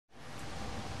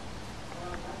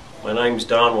My name's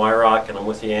Don Weirauch, and I'm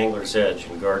with the Angler's Edge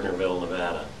in Gardnerville,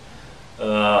 Nevada.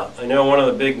 I know one of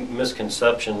the big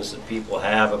misconceptions that people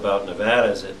have about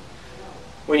Nevada is that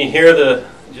when you hear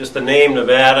just the name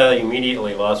Nevada,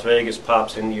 immediately Las Vegas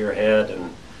pops into your head,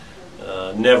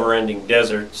 and never-ending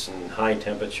deserts and high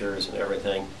temperatures and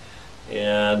everything.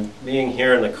 And being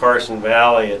here in the Carson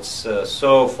Valley, it's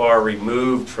so far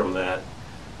removed from that.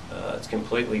 It's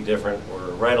completely different. We're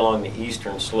right along the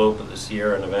eastern slope of the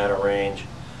Sierra Nevada range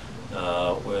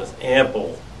with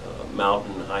ample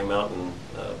high mountain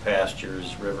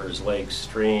pastures, rivers, lakes,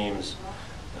 streams,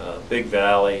 big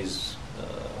valleys,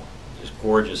 just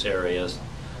gorgeous areas,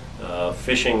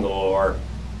 fishing galore,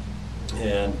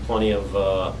 and plenty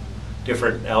of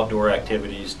different outdoor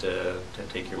activities to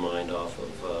take your mind off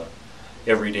of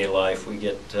everyday life. We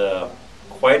get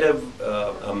quite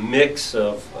a mix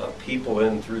of people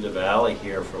in through the valley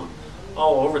here from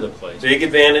all over the place. Big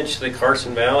advantage to the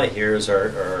Carson Valley here is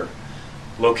our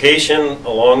location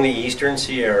along the eastern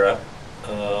Sierra,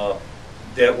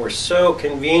 that we're so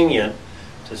convenient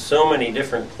to so many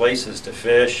different places to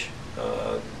fish,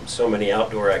 so many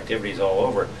outdoor activities all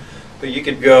over. But you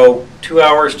could go 2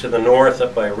 hours to the north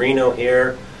up by Reno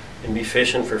here and be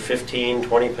fishing for 15,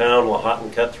 20-pound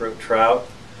Lahontan cutthroat trout.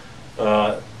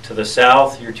 To the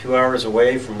south, you're 2 hours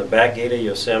away from the back gate of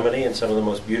Yosemite and some of the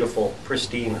most beautiful,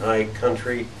 pristine high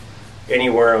country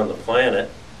anywhere on the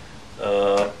planet.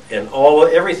 And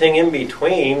everything in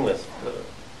between, with the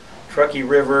Truckee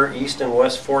River, east and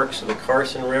west forks of the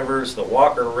Carson Rivers, the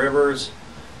Walker Rivers,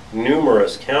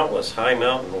 numerous, countless high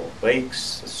mountain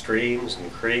lakes, streams,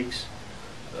 and creeks.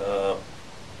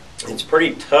 It's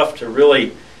pretty tough to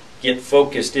really get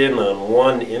focused in on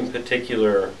one in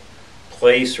particular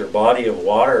place or body of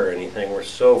water or anything. We're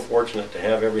so fortunate to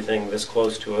have everything this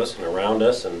close to us and around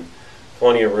us, and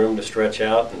plenty of room to stretch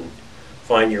out and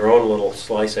find your own little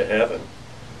slice of heaven.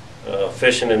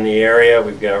 Fishing in the area,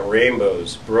 we've got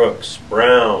rainbows, brooks,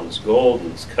 browns,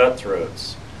 goldens,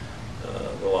 cutthroats.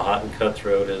 The Lahontan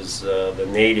cutthroat is the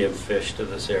native fish to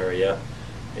this area,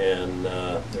 and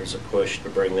there's a push to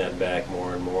bring that back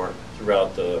more and more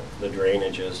throughout the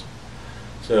drainages.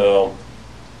 So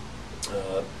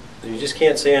you just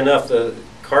can't say enough. The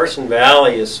Carson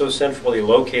Valley is so centrally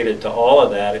located to all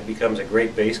of that, it becomes a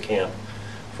great base camp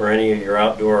for any of your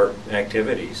outdoor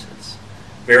activities. It's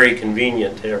very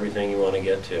convenient to everything you want to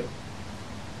get to.